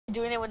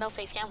Doing it with no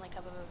face cam, like.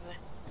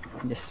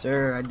 Yes,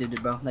 sir. I did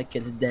it, bro. That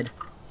kid's dead.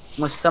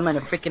 I'm gonna summon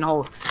a freaking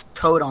whole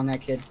toad on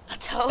that kid. A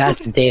toad?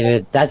 That's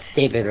David. That's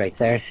David right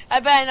there. I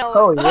bet I know.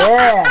 Oh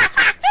yeah.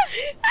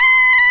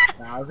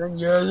 1,000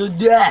 years of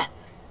death.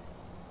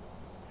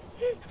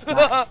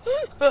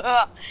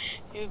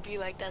 It would be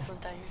like that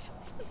sometimes.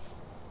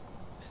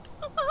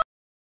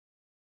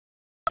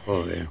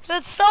 Oh yeah.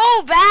 That's so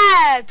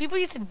bad. People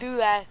used to do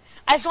that.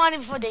 I swan it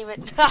before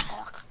David.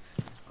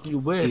 You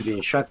wish. You've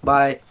been struck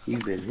by.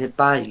 You've been hit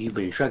by. You've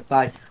been struck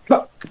by.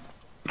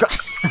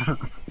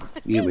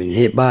 You've been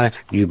hit by.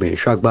 You've been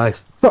struck by.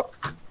 Here,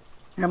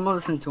 I'm gonna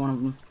listen to one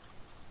of them.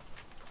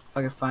 If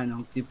I can find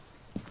them. People.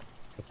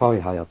 They're probably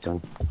high up there.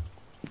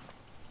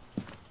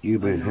 You've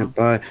been hit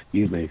by.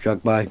 You've been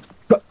struck by.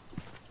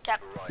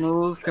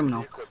 Smooth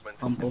criminal.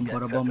 Bum bum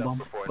bada bum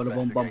bum bada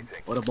bum bum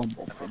bada bum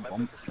bum bum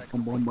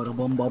bum bum bada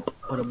bum bum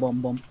bada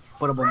bum bum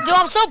bada bum. Dude,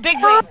 I'm so big,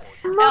 man.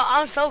 No,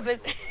 I'm so big.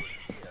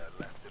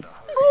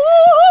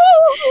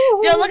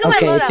 Yo, look at my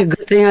Okay, loadout. it's a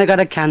good thing I got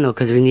a candle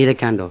because we need a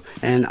candle.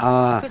 And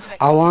Crucifix.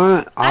 I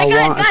want a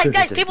guys,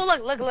 crucifix. people,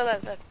 look.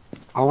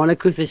 I want a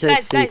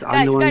crucifix since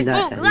I'm the one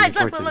that boom, is guys,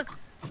 important. look.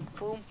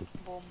 Boom,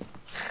 boom.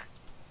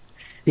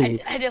 I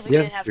definitely You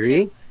didn't have have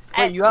 3? to.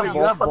 Wait, you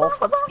have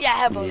both of them? Yeah, I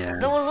have both. Yeah.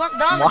 There was one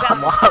down the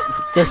ground.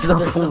 There's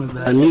no point in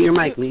that. Mute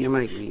your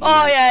mic.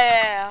 Oh,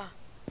 yeah.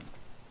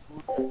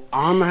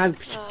 I'm gonna have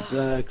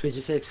the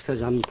crucifix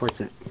because I'm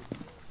important.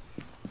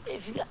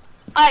 If you got...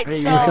 Alright, Hey,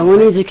 so... Someone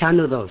needs a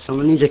candle though.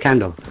 Someone needs a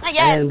candle. Not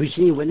yet. And we just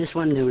need to witness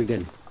one, then we're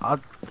good.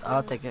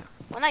 I'll take it.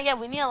 Well, not yet.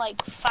 We need to,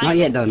 like, find... Not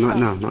yet though. stuff.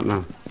 Not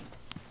now.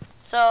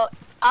 So,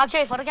 I'll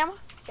carry photo camera?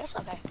 Yes,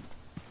 okay.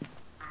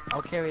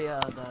 I'll carry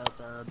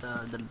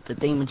the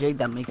thingamajig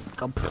that makes it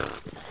go.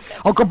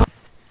 Oh, go.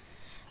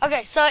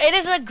 Okay, so it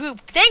is a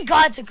group. Thank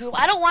God it's a group.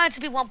 I don't want it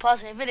to be one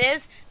person. If it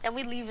is, then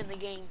we leave in the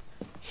game.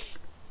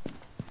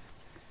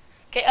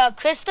 Okay,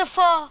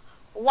 Christopher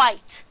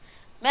White.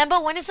 Remember,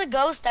 when it's a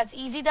ghost, that's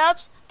easy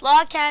dubs. Blow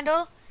out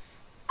candle.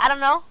 I don't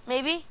know,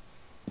 maybe.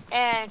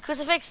 And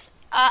crucifix.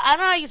 I don't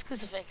know how to use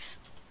crucifix.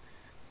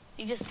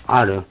 You just...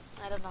 I do.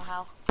 I don't know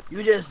how.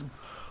 You just.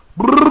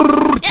 Yeah,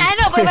 I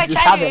know, but if I Just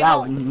try have to, it it out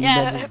won't. and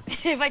Yeah, then-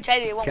 if I try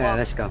to, it won't Okay, work.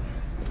 let's go.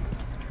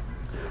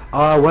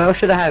 What else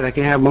should I have? I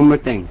can have one more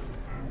thing.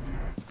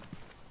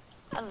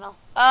 I don't know.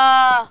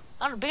 I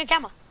don't know. Bring a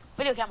camera.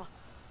 Video camera.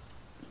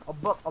 A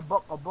book.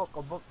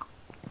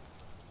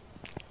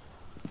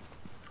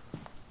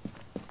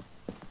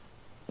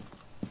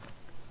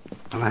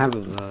 I'm gonna have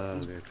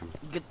a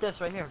Get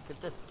this right here.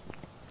 Get this.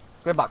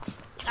 Gray box.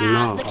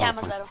 No, The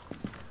camera's better.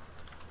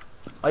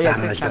 Oh yeah,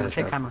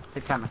 Camera,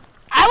 take camera.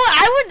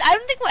 I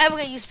don't think we're ever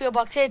gonna use spill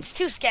box. It's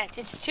too sketch.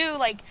 It's too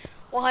like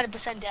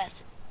 100%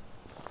 death.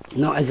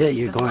 No, is it?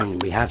 You're going.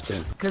 We have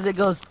to. Cause it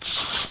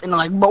goes and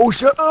like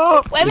motion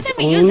up. Well, every It's time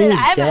we use it, only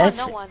I haven't had death?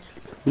 no one.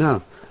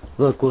 No.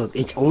 Look.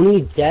 It's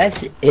only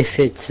death if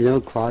it's no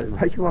closet.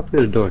 Why'd you walk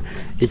through the door?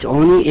 It's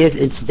only if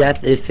it's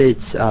death if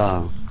it's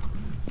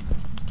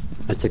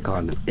what's it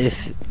called?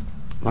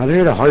 Why do I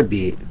hear a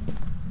heartbeat?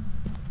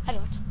 I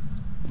don't.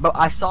 Bro,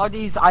 I saw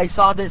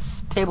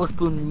this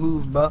tablespoon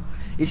move, bro.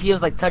 You see, it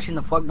was like touching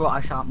the fuck, bro.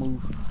 I saw it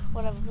move.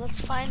 Whatever. Let's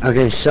find.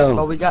 Okay, But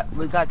so we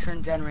got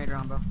turn generator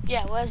on, bro.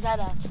 Yeah, where's that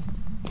at?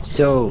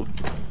 so.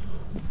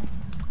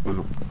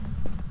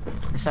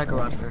 Let's check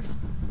garage first.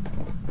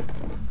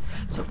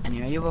 So,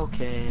 Annie, are you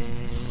okay?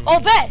 Oh,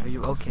 bet. Are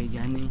you okay,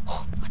 Yanni?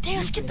 Oh, damn,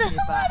 let's get the been hell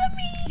hit by- out of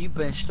me. You've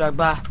been struck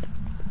by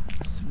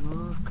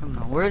smooth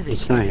criminal. Where is it?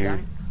 It's not here.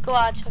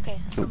 Garage.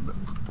 Okay.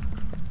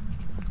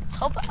 Let's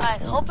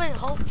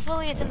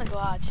hopefully it's in the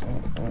garage.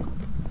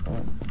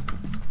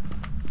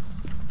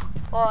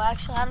 Well,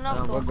 actually, I don't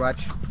know. What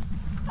garage?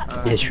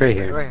 It's right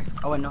here. Right here.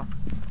 Oh, wait, no.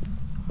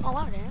 Oh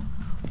wow,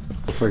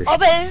 damn. First. Oh,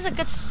 but this is a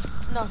good.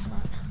 No, it's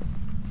not.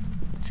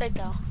 It's right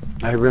though.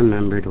 I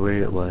remembered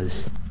where it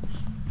was.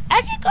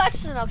 Actually, garage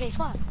is an okay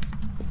spot.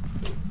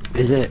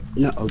 Is it?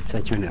 No. Oops,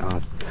 I turned it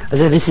off. I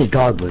said this is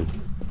Goblin.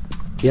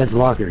 You have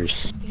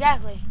lockers.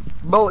 Exactly.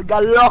 Bro, it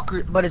got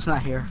locker, but it's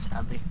not here,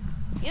 sadly.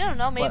 You don't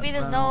know. Maybe What,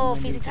 there's no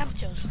maybe freezing it's-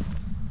 temperatures.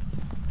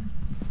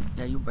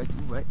 Yeah, you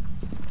right.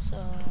 So.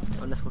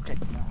 So let's go check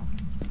now.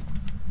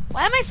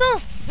 Why am I so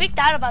freaked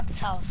out about this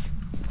house?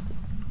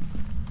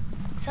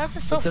 This house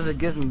is so. Because it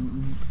gives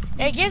me.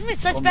 It gives me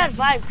such Oh bad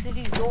my- vibes because of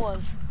these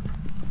doors.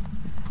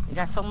 It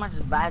got so much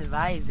bad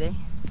vibes, eh?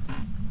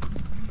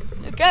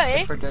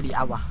 Okay. For dirty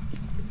hour.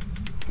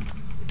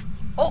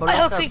 Oh, But I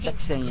heard that's creaking.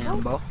 6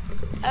 a.m., bro.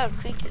 I heard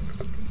creaking.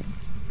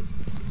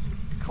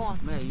 Come on.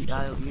 Man,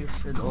 you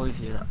should always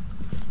hear that.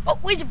 Oh,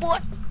 Ouija board.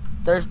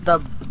 There's the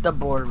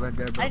board right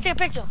there, bro. I didn't take a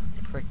picture.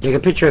 Take a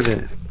picture of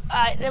it.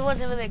 It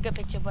wasn't really a good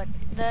picture, but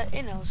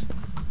it knows.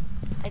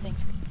 I think.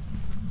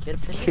 Get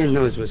a picture. Who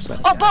knows what's up?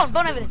 Oh,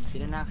 bone evidence. He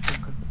didn't actually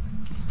cook.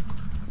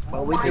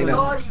 Well, we my do.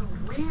 God, you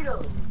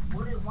weirdo.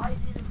 Why is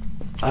it?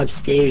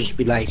 Upstairs,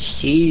 be like,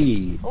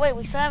 see. Oh wait,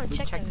 we still haven't We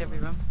checked checked every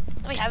every room.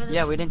 We haven't.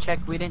 Yeah, we didn't check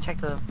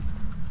the.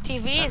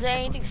 TV. Is there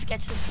anything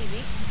sketchy to the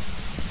TV?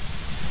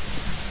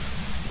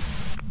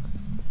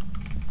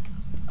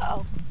 Uh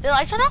oh. The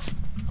lights on off?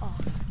 Oh.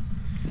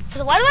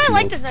 So why do I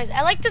like this noise?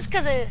 I like this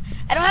because I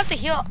don't have to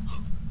hear.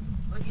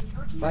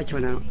 Watch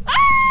one out.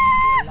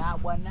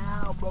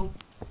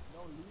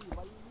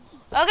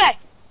 Okay,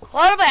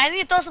 hold on. I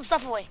need to throw some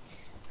stuff away.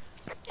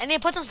 I need to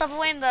put some stuff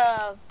away in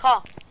the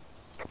car.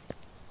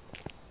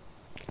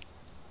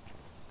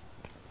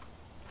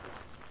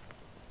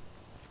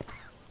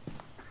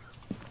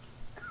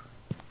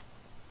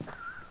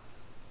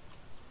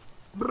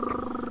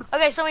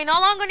 Okay, so we no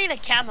longer need a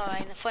camera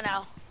right for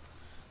now.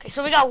 Okay,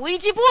 so we got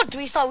Ouija board,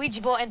 3-star Ouija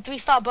board, and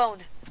 3-star bone.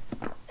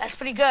 That's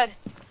pretty good.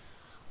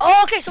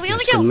 Oh, okay, so we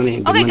only get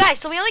okay, guys.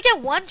 So we only get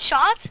 1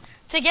 shot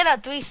to get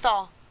a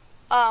 3-star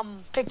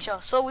picture.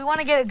 So we want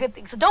to get a good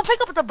thing. So don't pick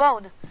up the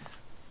bone,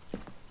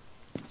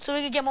 so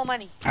we can get more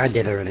money. I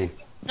did already.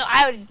 No,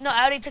 I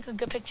already took a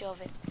good picture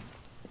of it.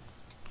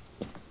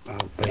 Oh,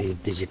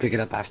 but did you pick it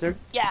up after?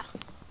 Yeah.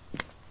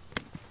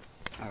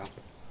 Oh.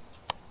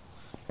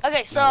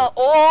 Okay, so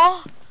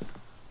or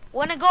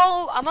when I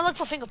go, I'm gonna look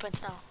for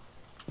fingerprints now.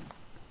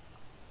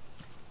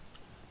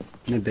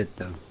 In a bit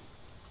though.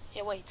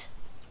 Yeah, wait.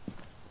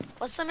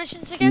 What's the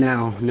missions again?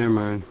 No, never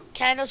mind.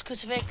 Candles,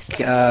 crucifix.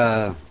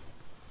 Okay,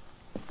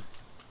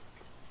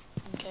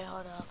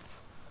 hold up.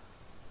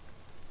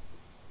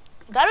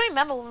 Gotta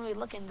remember when we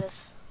look in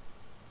this.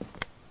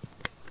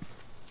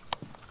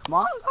 Come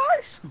on,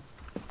 guys.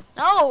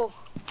 No.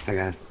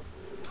 Okay.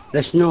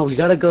 No, we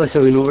gotta go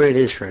so we know where it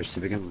is first to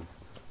begin with.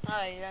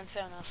 Alright, then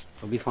fair enough.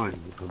 We'll be fine.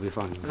 We'll be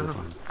fine. We'll be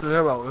fine.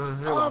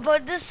 Oh,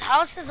 but this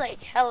house is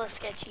like hella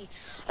sketchy.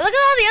 Look at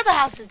all the other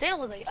houses. They don't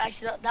look like.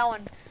 Actually, that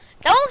one.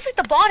 That one looks like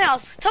the barn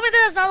house. Tell me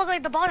that does not look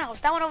like the barn house.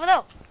 That one over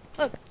there.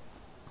 Look.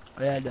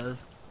 Oh, yeah, it does.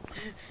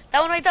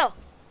 That one right there.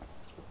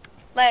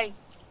 Like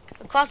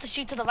across the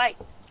street to the right.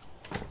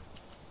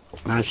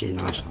 Actually,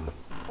 no, it's not.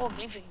 Oh,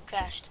 game freaking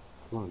crashed.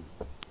 Come on.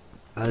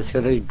 Let's go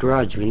to the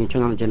garage. We need to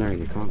turn on the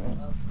generator. Come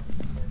on.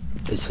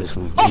 It's this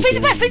one. Oh,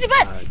 freezing breath,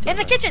 in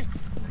the kitchen.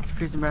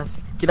 Freezing breath.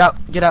 Get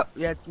out, get out.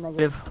 Yeah, it's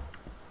negative.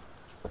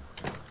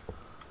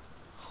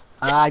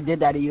 I did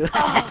that to you.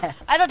 Oh,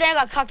 I thought Dan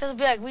got cocked. It'd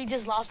be like we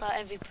just lost our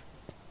MVP.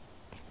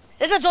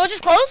 Is the door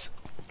just closed?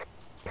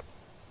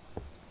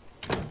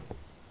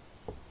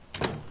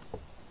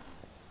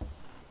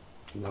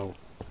 No.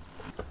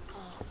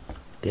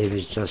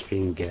 David's just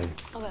being gay.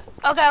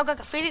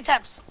 Okay. Freezing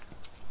temps.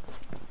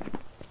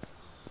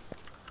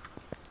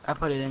 I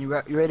put it in. You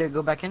ready to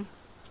go back in?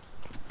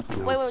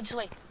 No. Wait, just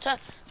wait. Throw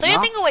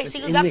your thing away so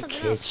you can grab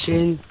something else.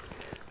 Kitchen?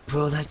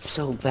 Bro, that's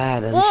so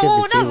bad.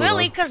 Whoa, not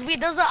really, because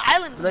there's an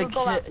island. Like,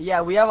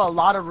 yeah, we have a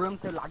lot of room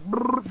to like.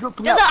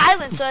 There's an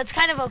island, so it's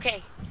kind of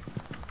okay.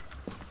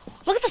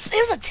 Look at this. It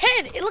was a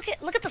 10.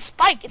 Look at the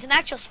spike. It's an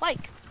actual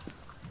spike.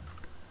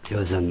 It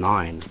was a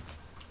 9.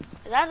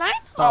 Is that a 9?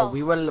 Oh,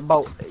 we were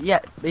about yeah.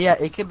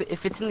 It could be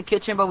if it's in the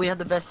kitchen, but we have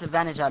the best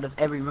advantage out of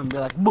every room.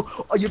 We're like,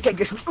 oh, you can't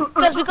get.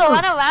 Because we go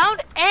run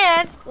around,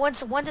 and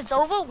once it's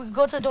over, we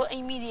go to the door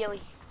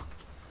immediately.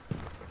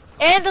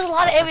 And there's a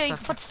lot of area you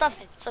can put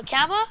stuff in. So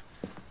camera,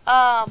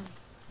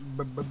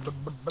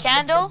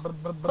 candle.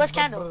 Where's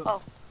candle?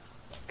 Oh.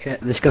 Okay,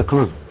 let's go. Come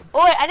on.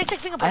 Oh wait, I need to check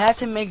fingerprints. I have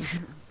to make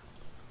sure.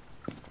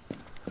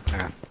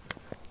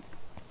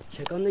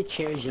 Check on the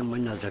chairs and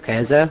windows, okay?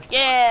 Is that?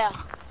 Yeah.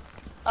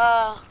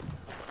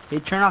 Hey,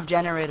 turn off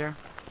generator.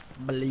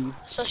 Believe.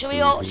 So should we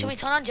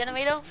turn on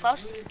generator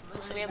first?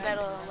 So we have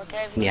better look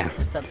at everything. Yeah.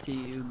 It's up to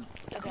you.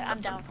 Okay,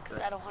 I'm down because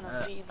I don't want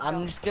to be.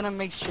 I'm just gonna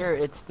make sure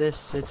it's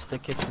this. It's the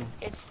kitchen.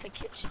 It's the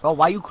kitchen. Oh,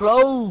 why you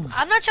close?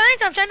 I'm not trying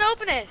to. I'm trying to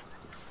open it.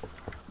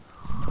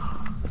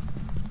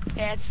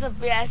 Yeah, it's the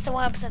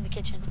 100% the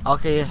kitchen.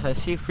 Okay, yes, I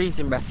see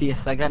freezing breath.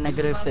 Yes, I got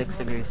 -6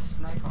 degrees.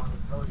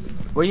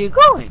 Where are you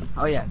going?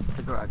 Oh yeah, it's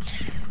the garage.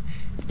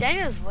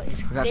 David's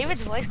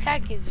voice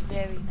crack is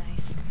very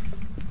nice.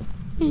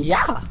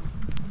 Yeah.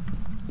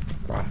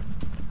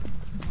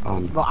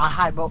 Bro, I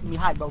hide, bro. Me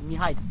hide.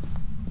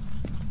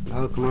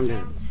 Oh, come on,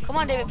 David. Come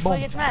on, David, before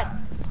he gets mad.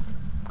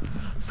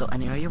 So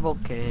anyway, you're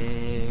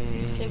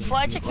okay. Okay, before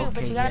I check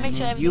fingerprints, you gotta make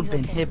sure everything's okay.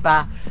 You've been hit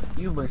by.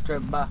 You've been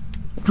struck by.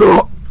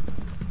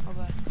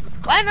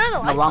 Why none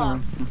of the lights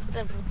on?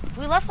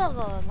 We left all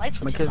the light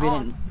switches because we on.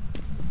 didn't.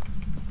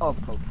 Oh,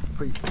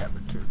 free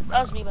temperature. That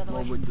was me, by the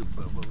way.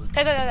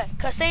 Okay.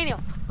 Castanio.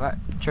 Right,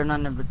 turn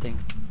on everything.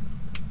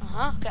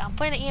 Okay, I'm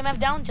putting the EMF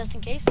down just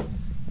in case.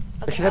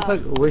 Okay,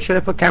 where should I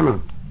put camera?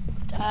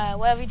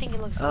 Wherever you think it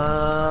looks.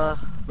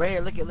 Right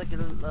here. Look at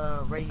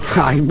right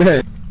here. I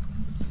bet.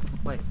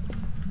 Wait.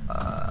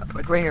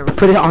 Like right here.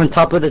 Put it on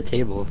top of the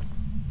table.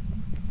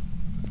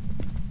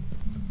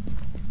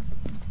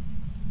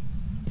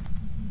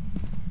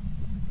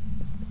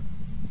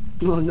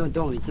 No,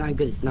 don't. It's not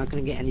good. It's not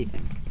gonna get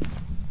anything.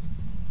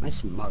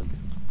 Nice mug.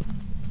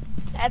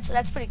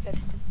 That's pretty good.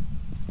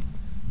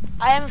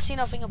 I haven't seen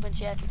no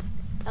fingerprints yet.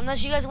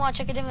 Unless you guys want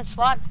to check a different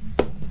spot,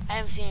 I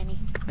haven't seen any.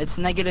 It's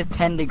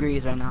 -10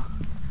 degrees right now.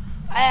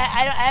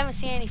 I haven't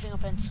seen any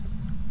fingerprints.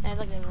 I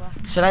looked everywhere.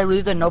 Should I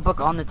leave the notebook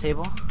on the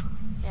table?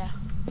 Yeah.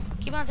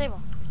 Keep it on the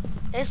table.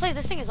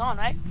 This thing is on,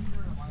 right?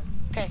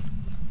 Okay.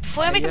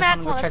 Before I make a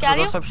mad call, let's get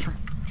out of here.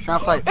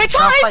 It's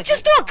on!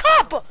 Just do a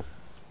cup!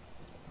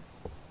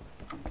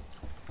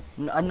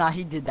 No,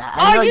 he did that.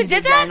 Oh, I know you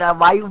did that? Now,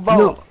 why you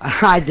vote? No,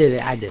 I did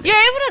it. I did it. You're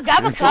able to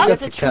grab a We cup? have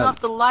to the turn cup. off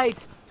the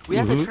lights. We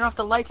have to turn off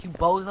the lights, you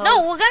bozo. No,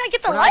 we're gonna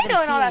get the We're not lighter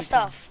gonna and all see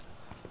that anything. stuff.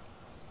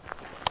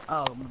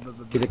 Oh.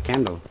 Get a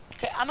candle.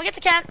 Okay, I'm gonna get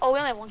the can. Oh, we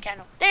only have one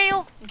candle. Damn.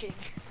 I'm kidding.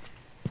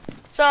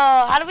 So,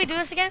 how do we do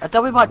this again? I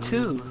thought we bought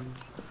 2.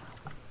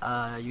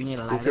 You need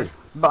a Me lighter. too.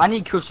 But I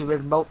need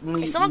crucifix.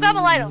 Okay, someone grab a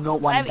lighter No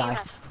since I have one die.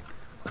 EMF.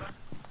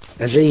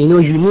 That's it. You know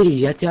you need it.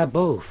 You have to have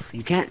both.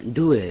 You can't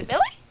do it.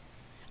 Really?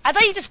 I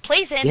thought you just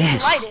place it and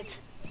Yes. you light it.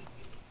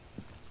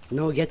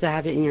 No, you have to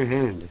have it in your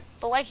hand.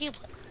 But why can't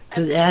you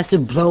Because it has to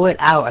blow it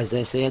out, as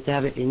I say. You have to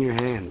have it in your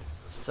hand.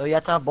 So you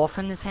have to have both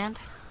in his hand?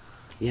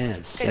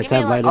 Yes. Okay, You have give to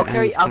have me lighter I'll and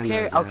carry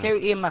candles, I'll yeah.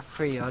 carry EMF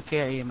for you. I'll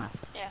carry EMF.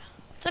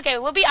 It's okay,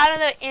 we'll be out of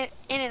the in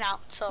and out,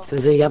 so So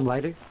is it you have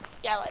lighter?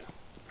 yeah, light it.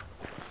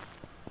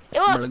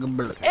 It'll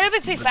be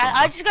pretty fast.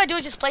 All I just gotta do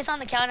is just place it on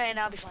the counter and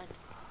I'll be fine.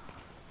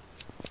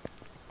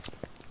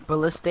 But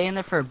let's stay in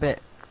there for a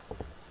bit.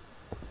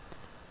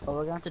 But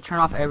we're gonna have to turn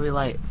off every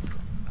light.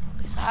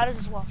 Okay, so how does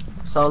this work?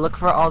 So look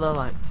for all the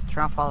lights.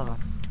 Turn off all of them.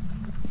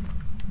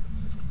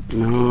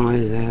 No,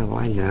 is that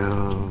why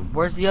now?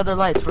 Where's the other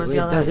lights? Where's Wait,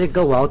 the other does lights? it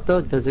go out though?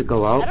 Does it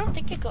go I out? don't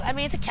think it go. I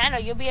mean, it's a candle.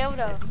 You'll be able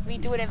to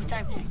redo it every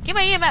time. Give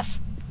my EMF.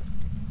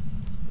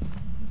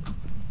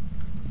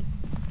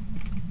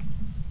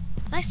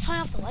 Nice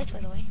turning off the lights, by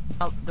the way.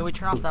 Oh, did we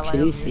turn off that light? Can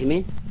you over see here?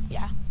 me?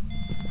 Yeah.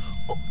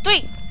 Oh,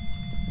 3.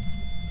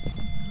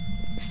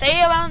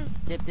 Stay around.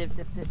 Dip.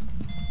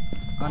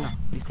 Oh no,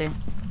 you stay.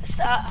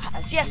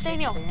 Yeah, stay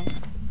near. 2,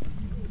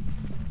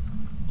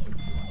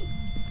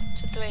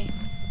 3.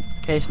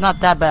 Okay, it's not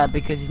that bad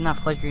because he's not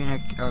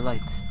flickering our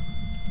lights.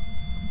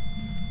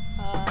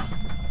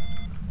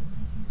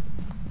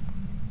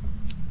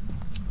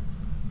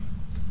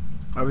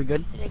 Are we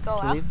good? Did it go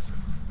To out? leave?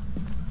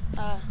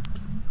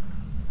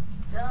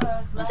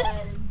 Was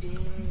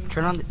it?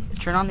 Turn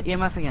on the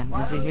EMF again.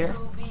 Is it here?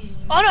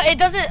 Oh no, it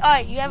doesn't. All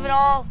right, you have it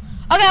all.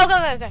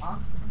 Okay.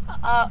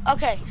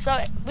 Okay, so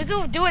we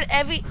could do it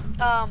every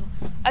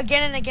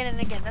again and again and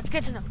again. That's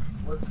good to know.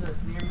 What's this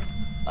near me?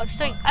 Oh, it's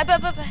 3. I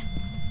bet.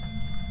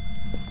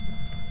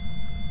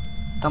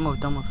 Don't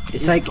move.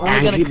 It's like only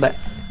angry, gonna- but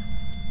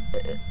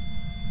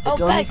Oh,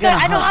 It's only guys, gonna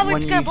I know how hurt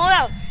it's when gonna you- blow it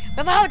out.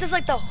 Remember how it does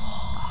like the.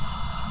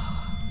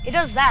 It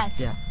does that.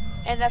 Yeah.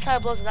 And that's how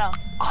it blows it out.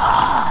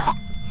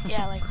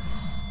 Yeah, like.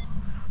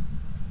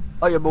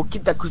 Oh yeah, bro,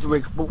 keep that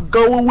crucifix. Bro,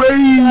 go away.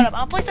 Hold up,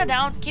 I'll place that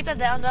down. Keep that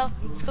down though.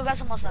 Let's go grab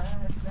some more stuff.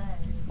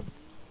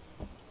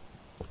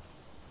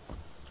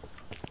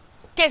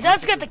 Okay, so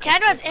that's good. The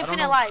candle has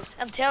infinite lives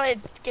until it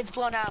gets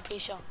blown out, I'm pretty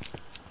sure.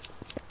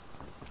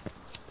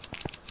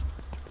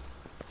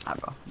 Alright,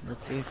 bro.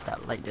 Let's see if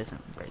that light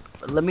doesn't break.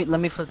 But let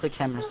me flip the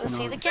camera. Let's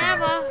see the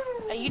camera.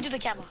 You do the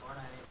camera.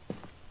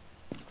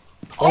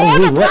 oh,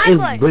 the wait, what? black It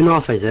light. went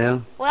off,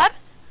 Isaiah. What happened?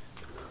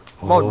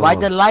 Bro, why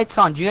the lights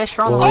on? Do you guys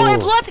turn on the Oh.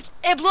 lights? Oh,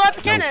 it blew out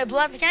the candle. It blew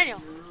out the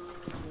candle.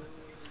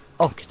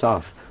 Oh, it's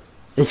off.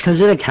 It's because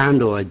of the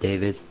candle,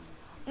 David.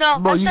 No,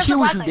 Bro, you that's see the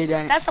what black you light. did,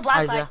 Danny? That's the black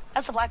light. Isaiah.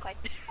 That's the black light.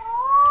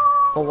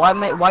 But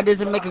why does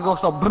it make it go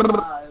so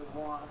brrr?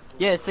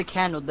 Yeah, it's the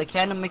candle. The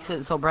candle makes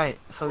it so bright,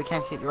 so we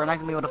can't see it. We're not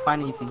gonna be able to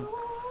find anything.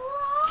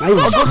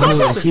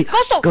 I see.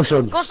 Ghost Go,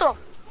 storm.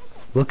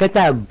 look at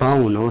that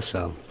bone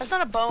also. That's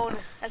not a bone.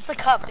 That's the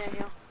cup,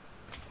 Daniel.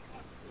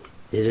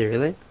 Is it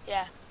really?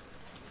 Yeah.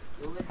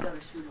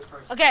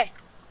 Okay.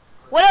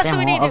 What else do we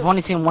Damn, need to I've do?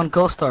 only seen one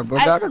ghost star, bro.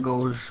 I- The other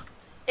goes.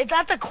 It's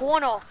at the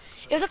corner.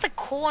 It was at the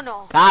corner.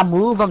 Ah,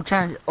 move! I'm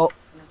trying. Oh,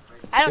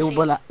 I don't it see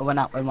went it. out. It went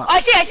out. It went Oh, out. I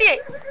see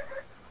it.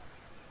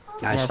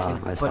 I Yeah, saw. seen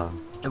it, I but saw.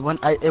 It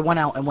went out.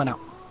 It went out.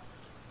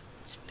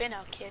 Spin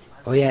out, kid.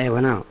 Oh yeah, it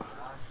went out.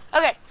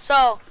 Okay,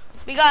 so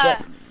we got.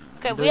 Yeah.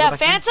 Okay, Do we it have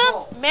back in.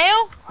 Phantom,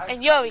 Mayo,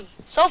 and Yuri.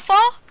 So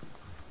far,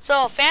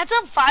 so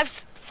Phantom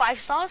 5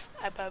 stars.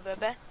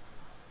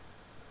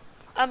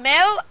 A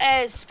Mayo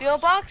is Spirit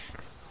Box.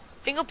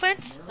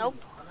 Fingerprints, nope.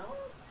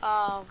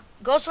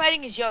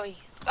 Ghostwriting is Yuri.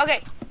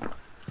 Okay,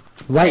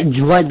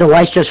 The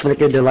lights just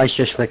flickered. The lights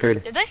just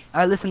flickered. did they?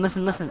 Alright, listen.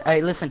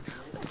 Alright, listen.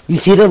 You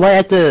see the light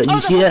at the? Oh,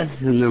 You see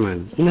that? Never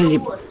mind. You know,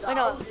 Wait,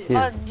 no.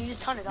 Yeah. You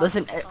just turn it off.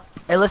 Listen.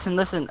 Hey, listen.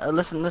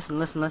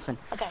 Listen.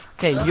 Okay.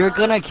 Okay, you're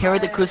gonna carry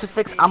the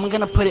crucifix. I'm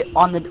gonna put it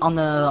on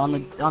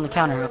the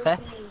counter. Okay.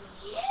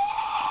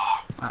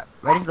 Alright,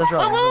 ready? Let's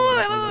roll.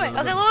 Wait.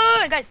 Okay,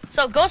 wait, guys.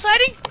 So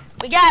ghostwriting,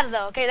 we got it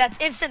though. Okay, that's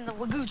instant.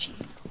 We're Gucci.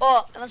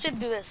 Oh, unless we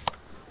do this.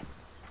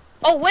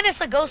 Oh, when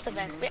it's a ghost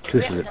event. We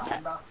haven't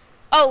done that.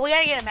 Oh, we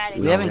gotta get him at it.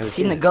 We No, haven't never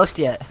seen seen the it. ghost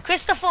yet.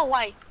 Christopher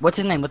White. What's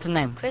his name?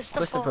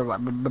 Christopher. What?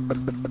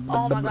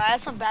 Oh my god,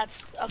 that's some bad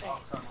okay.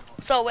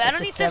 So, wait, I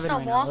don't need this no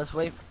more. Let's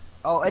wait.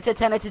 Oh, it's a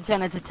 10.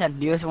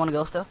 Do you guys want to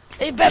go still?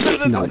 Hey,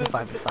 No, it's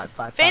 5.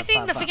 If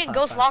anything, the freaking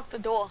ghost locked the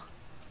door.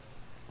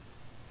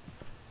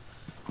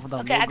 Hold on.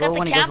 Okay, I we'll got go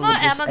when the it goes a camera, little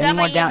and bit- I'm gonna any grab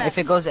more my down. EMF. If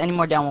it goes any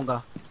more down, we'll go.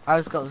 Alright,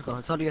 let's go.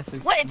 It's only a 3.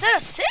 What? It's at a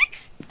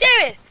 6?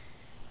 Damn it!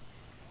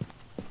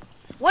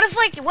 What if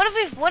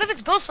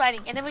it's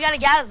ghostwriting and then we gotta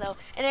gather though,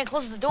 and then it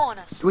closes the door on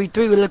us? 3.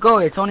 Let's go.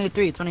 It's only a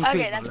 3.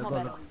 Okay, that's more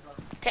better.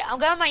 Okay, I'm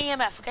grabbing my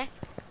EMF. Okay.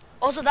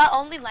 Also, that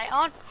only light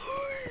on.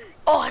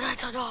 Oh, I thought it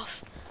turned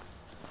off.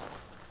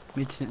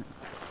 Me too.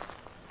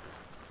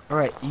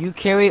 Alright, you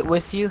carry it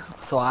with you,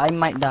 so I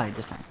might die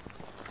this time.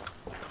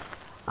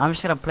 I'm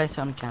just gonna place it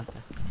on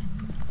campus.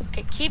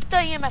 Okay, keep the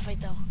EMF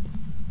right though.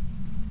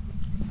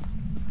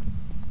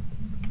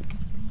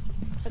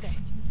 Okay.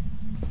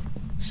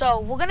 So,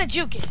 we're gonna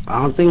juke it. I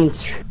don't think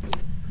it's...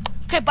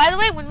 Okay, by the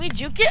way, when we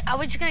juke it, are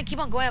we just gonna keep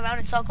on going around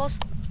in circles?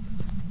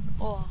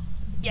 Or,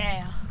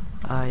 yeah.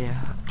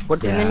 Yeah.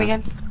 What's his name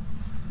again?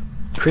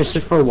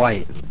 Christopher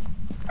White.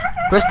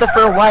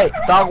 Christopher White,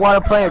 dog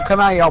water player. Come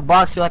out here, I'll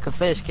box you like a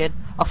fish, kid.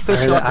 I'll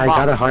fish you like a I box.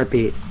 got a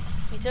heartbeat.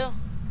 Me too.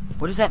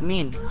 What does that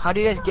mean? How do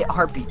you guys get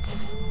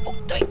heartbeats? Oh,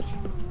 wait.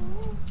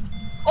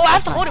 Oh, I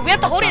have to hold it. We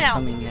have to hold it now.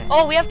 Yet.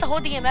 Oh, we have to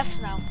hold the EMFs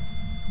now.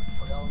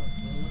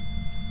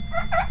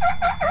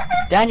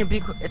 Daniel,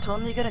 it's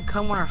only gonna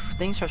come when our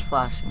thing starts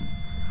flashing.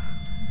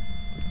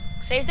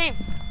 Say his name.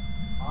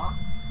 Huh?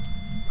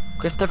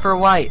 Christopher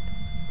White.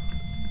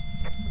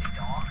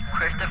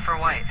 Christopher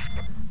White.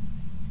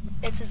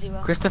 It's a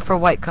 0. Christopher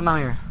White, come out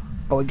here.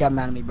 Oh, he got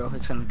mad at me, bro.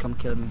 It's gonna come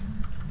kill me.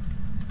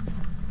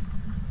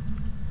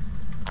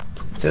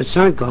 So it's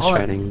not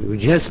ghostwriting.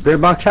 Would you have spirit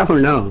box out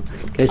or no?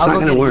 It's not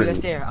gonna work. You guys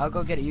stay here. I'll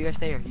go get it. You guys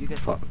stay here. You guys.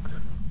 Fuck.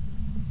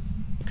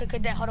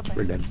 Good, hold up.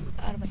 We're dead.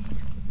 Hold up.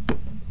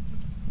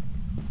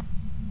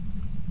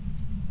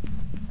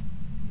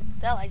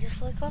 That light just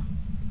flicker?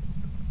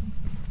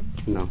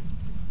 No.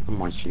 I'm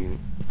watching it.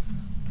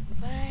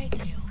 Right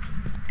there.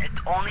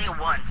 It's only a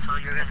 1, so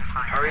you guys are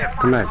fine. Hurry up.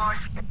 Come back.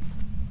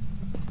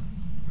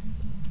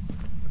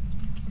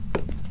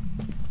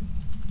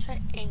 Try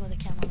to angle the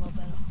camera a little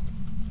better.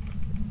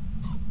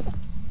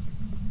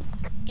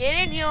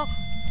 Get in here.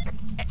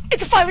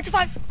 It's a 5, it's a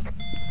 5.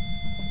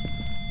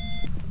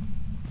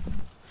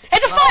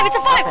 It's a 5, it's a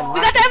 5.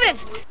 We got the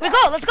evidence. We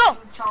go, let's go.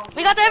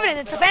 We got the evidence,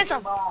 it's a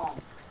phantom.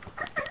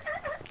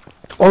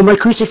 Oh, my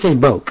crucifix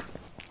broke.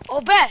 Oh,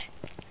 bet.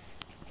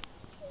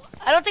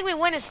 I don't think we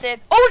witnessed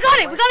it. Oh, we got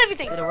it, we got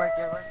everything. Did it work?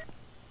 Did it work?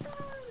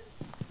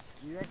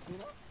 You guys see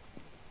that?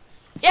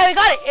 Yeah, we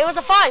got it. It was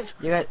a 5.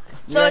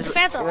 So it's a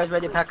phantom. You guys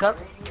ready to pack up?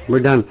 We're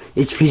done.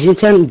 It's Fusion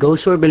 10,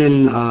 Ghost Orb,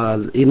 and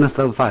EMF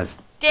level 5.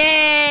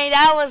 Dang,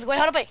 that was... Wait,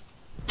 hold up, wait.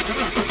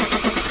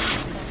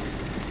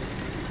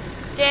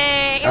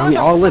 Dang, it was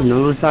all live,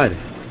 no one died.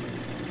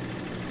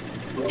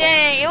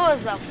 Dang, it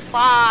was a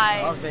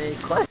 5. That was very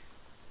quick.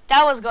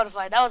 That was good to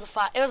 5. That was a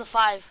 5. It was a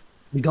 5.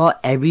 We got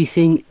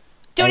everything.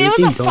 Dude, it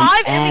was a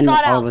 5 and we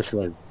got all out. of us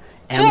live.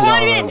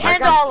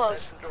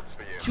 $210.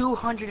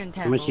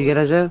 210. How much you get,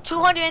 Isaiah?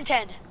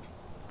 210.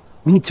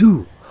 Me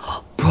too.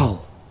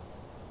 Bro.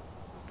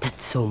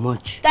 That's so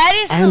much. That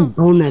is and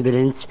bone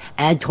evidence.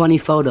 Add 20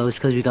 photos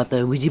because we got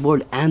the Ouija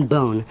board and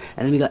bone.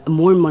 And then we got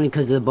more money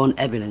because of the bone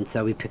evidence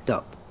that we picked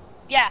up.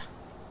 Yeah.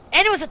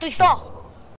 And it was a 3-star.